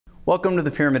Welcome to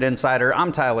the Pyramyd Insider.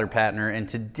 I'm Tyler Patner, and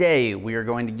today we are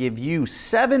going to give you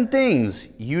 7 things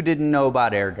you didn't know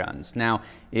about air guns. Now,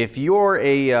 if you're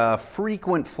a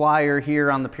frequent flyer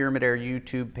here on the Pyramyd Air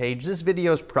YouTube page, this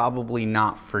video is probably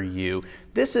not for you.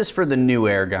 This is for the new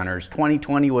air gunners.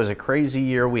 2020 was a crazy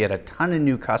year. We had a ton of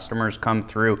new customers come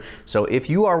through. So if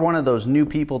you are one of those new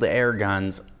people to air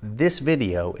guns, this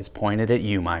video is pointed at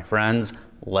you, my friends.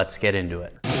 Let's get into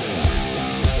it.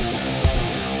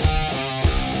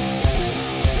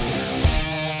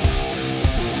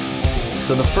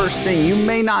 So the first thing you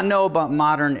may not know about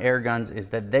modern air guns is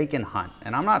that they can hunt.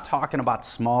 And I'm not talking about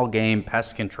small game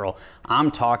pest control.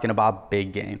 I'm talking about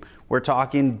big game. We're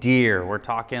talking deer. We're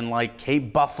talking like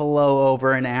Cape buffalo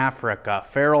over in Africa,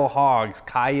 feral hogs,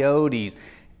 coyotes.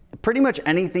 Pretty much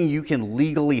anything you can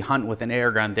legally hunt with an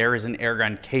air gun, there is an air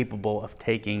gun capable of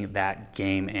taking that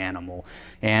game animal.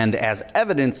 And as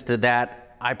evidence to that,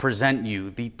 I present you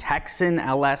the Texan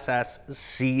LSS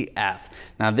CF.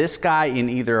 Now this guy in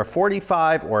either a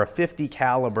 45 or a 50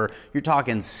 caliber, you're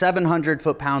talking 700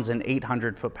 foot-pounds and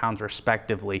 800 foot-pounds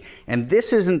respectively. And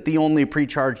this isn't the only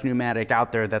pre-charged pneumatic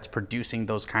out there that's producing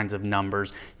those kinds of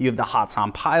numbers. You have the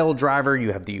Hotson pile driver,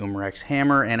 you have the Umarex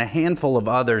hammer, and a handful of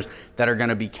others that are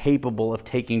gonna be capable of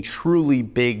taking truly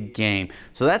big game.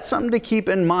 So that's something to keep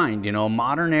in mind. You know, a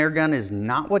modern air gun is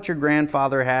not what your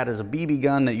grandfather had as a BB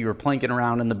gun that you were plinking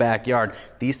around in the backyard.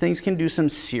 These things can do some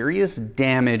serious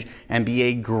damage and be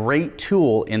a great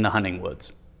tool in the hunting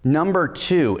woods. Number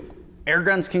 2, air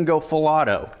guns can go full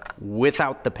auto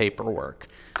without the paperwork.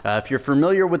 If you're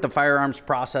familiar with the firearms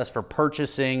process for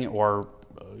purchasing or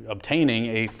obtaining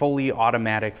a fully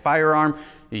automatic firearm,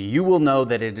 you will know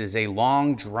that it is a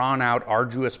long, drawn-out,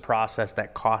 arduous process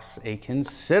that costs a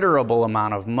considerable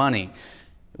amount of money.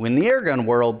 In the airgun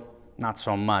world, not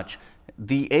so much.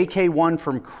 The AK-1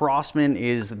 from Crosman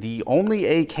is the only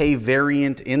AK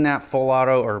variant in that full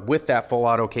auto, or with that full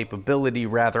auto capability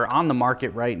rather, on the market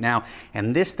right now,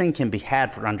 and this thing can be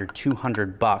had for under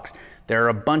 200 bucks. There are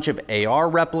a bunch of AR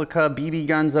replica BB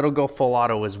guns that'll go full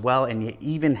auto as well, and you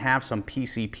even have some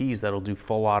PCPs that'll do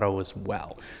full auto as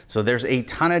well. So there's a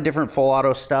ton of different full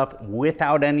auto stuff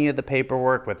without any of the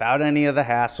paperwork, without any of the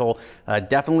hassle.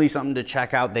 Definitely something to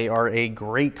check out. They are a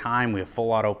great time. We have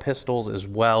full auto pistols as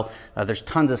well. There's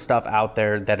tons of stuff out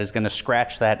there that is going to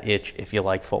scratch that itch if you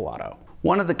like full auto.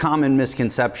 One of the common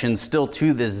misconceptions still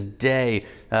to this day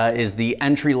is the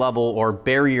entry level or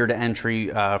barrier to entry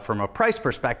from a price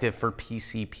perspective for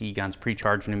PCP guns,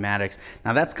 pre-charged pneumatics.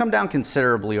 Now that's come down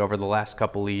considerably over the last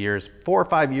couple of years. 4 or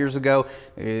 5 years ago,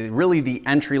 really the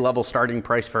entry level starting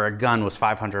price for a gun was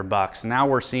 500 bucks. Now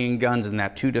we're seeing guns in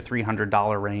that $200 to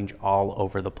 $300 range all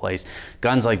over the place.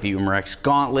 Guns like the Umarex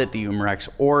Gauntlet, the Umarex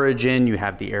Origin, you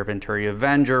have the Air Venturi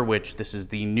Avenger, which this is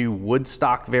the new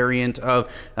Woodstock variant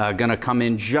of, gonna come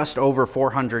in just over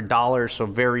 $400, so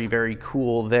very, very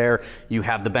cool there. You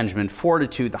have the Benjamin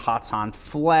Fortitude, the Hotson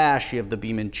Flash, you have the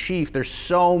Beeman Chief. There's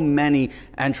so many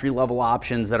entry-level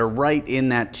options that are right in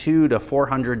that $200 to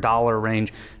 $400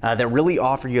 range that really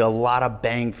offer you a lot of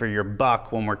bang for your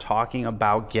buck when we're talking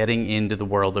about getting into the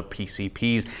world of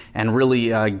PCPs and really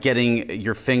getting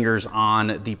your fingers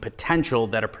on the potential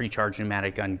that a pre-charged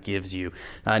pneumatic gun gives you.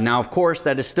 Now, of course,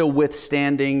 that is still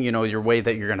withstanding, you know, your way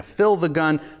that you're going to fill the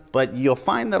gun, but you'll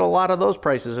find that a lot of those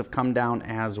prices have come down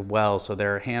as well. So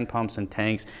there are hand pumps and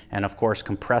tanks, and of course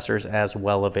compressors as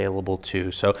well available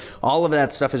too. So all of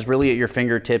that stuff is really at your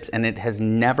fingertips, and it has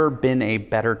never been a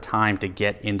better time to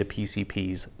get into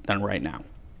PCPs than right now.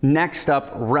 Next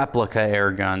up, replica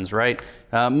air guns, right?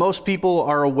 Most people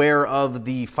are aware of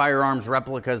the firearms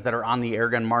replicas that are on the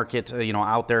airgun market, you know,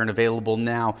 out there and available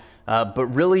now. But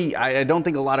really, I don't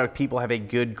think a lot of people have a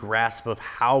good grasp of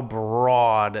how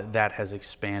broad that has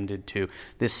expanded to.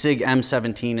 This SIG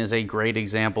M17 is a great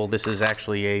example. This is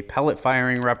actually a pellet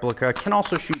firing replica, can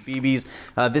also shoot BBs.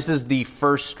 This is the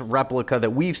first replica that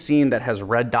we've seen that has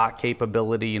red dot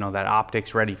capability, you know, that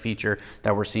optics ready feature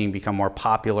that we're seeing become more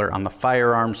popular on the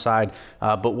firearm side.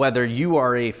 But whether you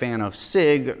are a fan of SIG,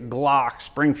 Glock,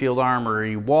 Springfield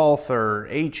Armory, Walther,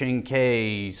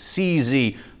 H&K,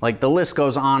 CZ, like the list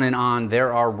goes on and on.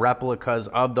 There are replicas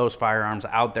of those firearms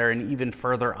out there, and even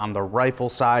further on the rifle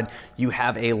side, you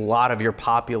have a lot of your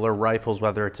popular rifles,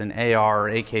 whether it's an AR or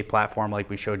AK platform like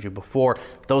we showed you before.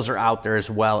 Those are out there as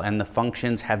well, and the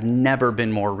functions have never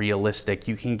been more realistic.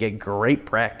 You can get great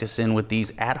practice in with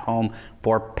these at home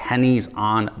for pennies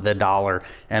on the dollar,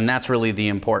 and that's really the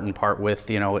important part with,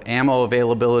 you know, ammo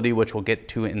availability, which we'll get get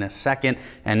to in a second,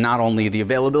 and not only the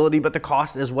availability, but the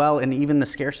cost as well, and even the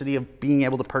scarcity of being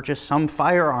able to purchase some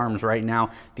firearms right now.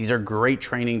 These are great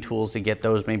training tools to get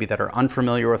those maybe that are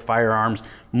unfamiliar with firearms,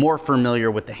 more familiar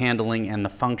with the handling and the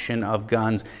function of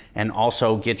guns, and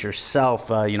also get yourself,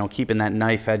 you know, keeping that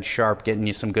knife edge sharp, getting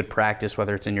you some good practice,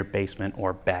 whether it's in your basement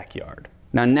or backyard.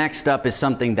 Now, next up is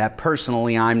something that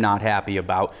personally I'm not happy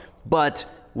about, but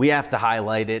we have to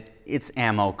highlight it. It's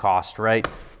ammo cost, right?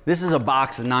 This is a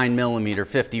box of 9mm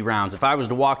 50 rounds. If I was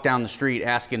to walk down the street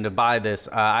asking to buy this,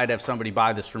 I'd have somebody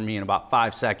buy this for me in about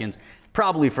 5 seconds,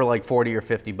 probably for like 40 or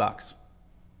 50 bucks.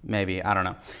 Maybe, I don't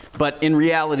know. But in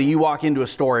reality, you walk into a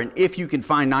store, and if you can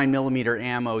find 9mm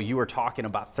ammo, you are talking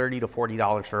about $30 to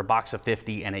 $40 for a box of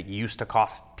 50, and it used to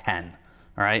cost 10,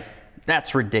 all right?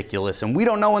 That's ridiculous, and we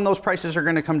don't know when those prices are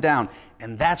gonna come down,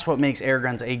 and that's what makes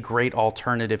Airguns a great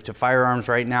alternative to firearms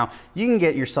right now. You can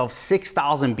get yourself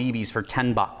 6,000 BBs for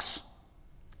 10 bucks.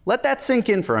 Let that sink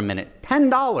in for a minute.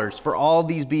 $10 for all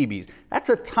these BBs. That's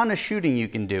a ton of shooting you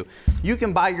can do. You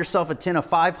can buy yourself a tin of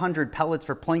 500 pellets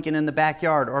for plinking in the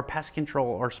backyard, or pest control,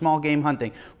 or small game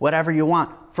hunting, whatever you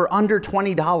want, for under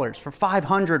 $20 for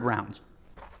 500 rounds.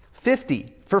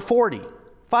 50 for 40,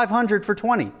 500 for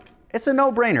 20. It's a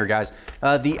no-brainer, guys.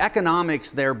 The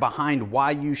economics there behind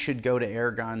why you should go to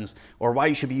Airguns, or why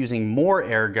you should be using more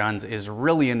Airguns, is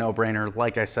really a no-brainer.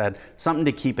 Like I said, something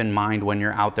to keep in mind when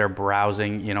you're out there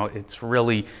browsing. You know, it's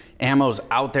really, ammo's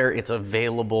out there, it's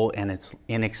available, and it's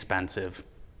inexpensive.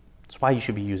 That's why you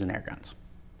should be using Airguns.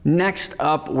 Next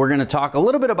up, we're going to talk a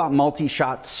little bit about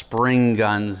multi-shot spring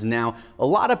guns. Now, a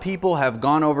lot of people have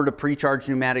gone over to pre-charged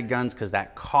pneumatic guns because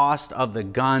that cost of the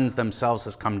guns themselves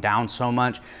has come down so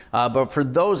much. But for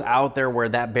those out there where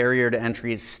that barrier to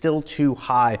entry is still too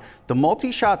high, the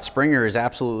multi-shot Springer is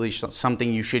absolutely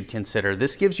something you should consider.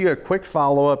 This gives you a quick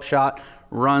follow-up shot,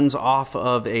 runs off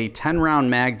of a 10-round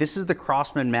mag. This is the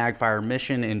Crosman Magfire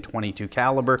Mission in 22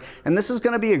 caliber, and this is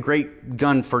going to be a great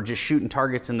gun for just shooting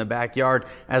targets in the backyard,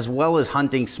 as well as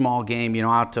hunting small game, you know,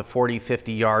 out to 40,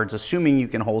 50 yards, assuming you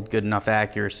can hold good enough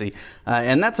accuracy.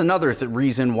 And that's another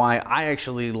reason why I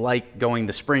actually like going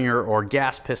the Springer or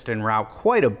gas piston route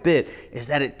quite a bit, is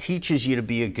that it teaches you to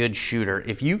be a good shooter.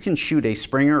 If you can shoot a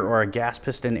Springer or a gas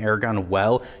piston air gun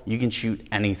well, you can shoot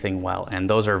anything well, and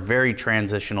those are very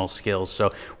transitional skills.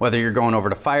 So whether you're going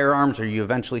over to firearms or you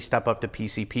eventually step up to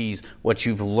PCPs, what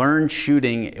you've learned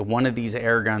shooting one of these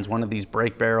air guns, one of these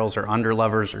brake barrels or under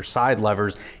levers or side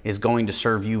levers, is going to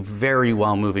serve you very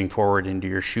well moving forward into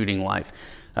your shooting life.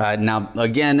 Now,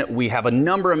 again, we have a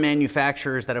number of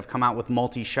manufacturers that have come out with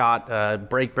multi-shot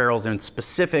brake barrels in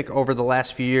specific over the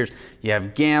last few years. You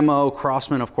have Gammo,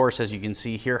 Crosman, of course, as you can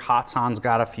see here. Hatsan's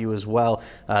got a few as well.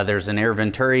 There's an Air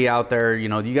Venturi out there. You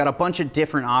know, you got a bunch of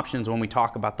different options when we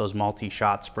talk about those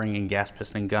multi-shot spring and gas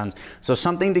piston guns. So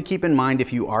something to keep in mind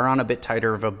if you are on a bit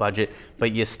tighter of a budget,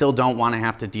 but you still don't want to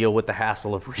have to deal with the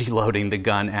hassle of reloading the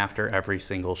gun after every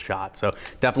single shot. So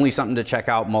definitely something to check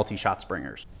out, multi-shot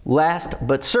Springers. Last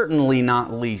but certainly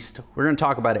not least, we're going to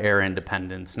talk about air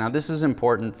independence. Now, this is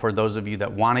important for those of you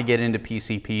that want to get into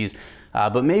PCPs,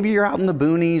 but maybe you're out in the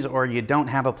boonies, or you don't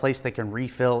have a place that can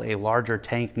refill a larger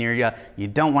tank near you. You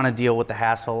don't want to deal with the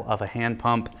hassle of a hand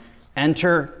pump.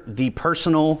 Enter the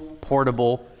personal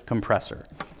portable compressor.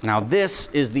 Now, this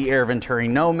is the Air Venturi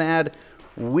Nomad.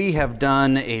 We have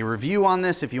done a review on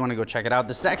this if you want to go check it out.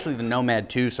 This is actually the Nomad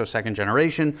 2, so second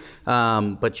generation,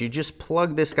 but you just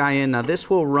plug this guy in. Now, this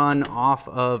will run off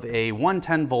of a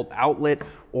 110 volt outlet,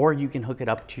 or you can hook it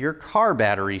up to your car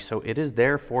battery, so it is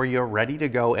there for you, ready to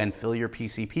go and fill your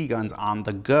PCP guns on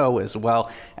the go as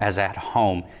well as at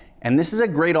home. And this is a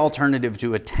great alternative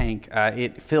to a tank.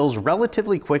 It fills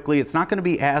relatively quickly. It's not going to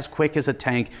be as quick as a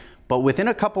tank, but within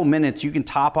a couple minutes, you can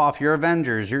top off your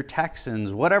Avengers, your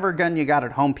Texans, whatever gun you got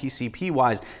at home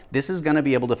PCP-wise. This is going to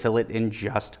be able to fill it in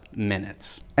just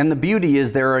minutes. And the beauty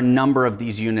is there are a number of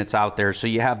these units out there. So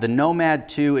you have the Nomad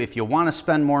 2. If you want to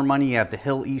spend more money, you have the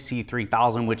Hill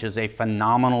EC3000, which is a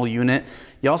phenomenal unit.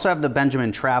 You also have the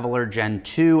Benjamin Traveler Gen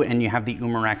 2, and you have the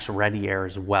Umarex Ready Air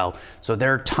as well. So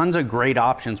there are tons of great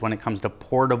options when it comes to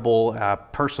portable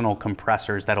personal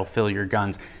compressors that'll fill your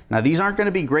guns. Now, these aren't going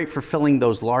to be great for filling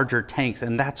those larger tanks,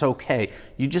 and that's okay.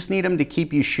 You just need them to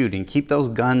keep you shooting, keep those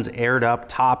guns aired up,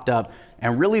 topped up,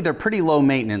 and really they're pretty low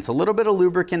maintenance. A little bit of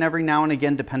lubricant every now and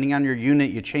again, depending on your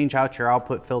unit. You change out your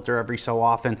output filter every so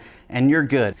often, and you're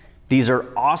good. These are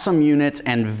awesome units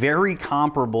and very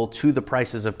comparable to the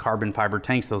prices of carbon fiber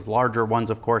tanks, those larger ones,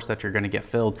 of course, that you're going to get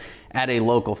filled at a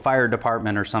local fire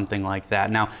department or something like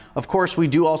that. Now, of course, we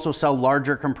do also sell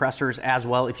larger compressors as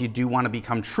well if you do want to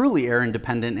become truly air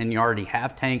independent and you already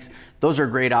have tanks. Those are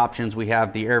great options. We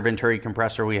have the Air Venturi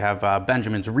compressor, we have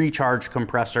Benjamin's Recharge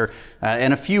compressor,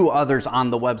 and a few others on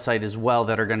the website as well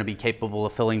that are going to be capable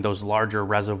of filling those larger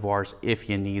reservoirs if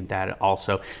you need that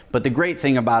also. But the great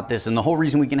thing about this, and the whole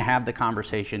reason we can have the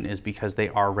conversation, is because they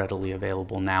are readily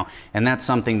available now. And that's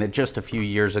something that just a few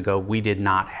years ago we did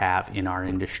not have in our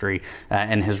industry,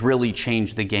 and has really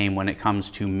changed the game when it comes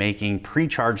to making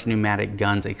pre-charged pneumatic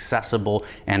guns accessible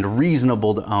and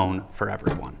reasonable to own for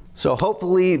everyone. So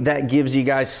hopefully that gives you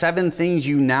guys 7 things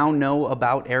you now know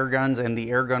about air guns and the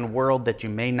airgun world that you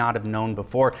may not have known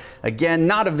before. Again,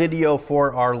 not a video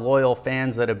for our loyal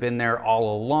fans that have been there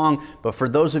all along, but for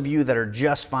those of you that are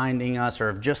just finding us or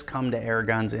have just come to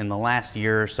airguns in the last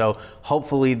year or so,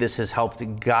 hopefully this has helped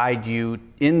guide you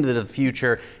into the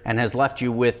future and has left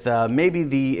you with maybe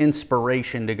the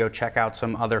inspiration to go check out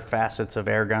some other facets of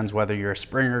airguns, whether you're a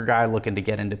Springer guy looking to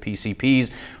get into PCPs,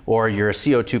 or you're a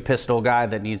CO2 pistol guy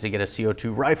that needs to get a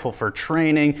CO2 rifle for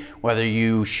training, whether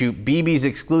you shoot BBs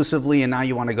exclusively and now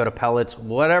you want to go to pellets,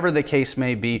 whatever the case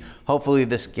may be. Hopefully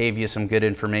this gave you some good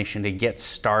information to get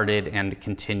started and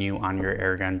continue on your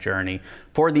airgun journey.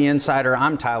 For The Insider,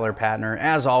 I'm Tyler Patner.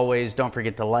 As always, don't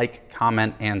forget to like,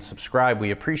 comment, and subscribe. We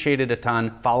appreciate it a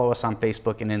ton. Follow us on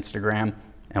Facebook and Instagram,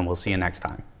 and we'll see you next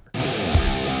time.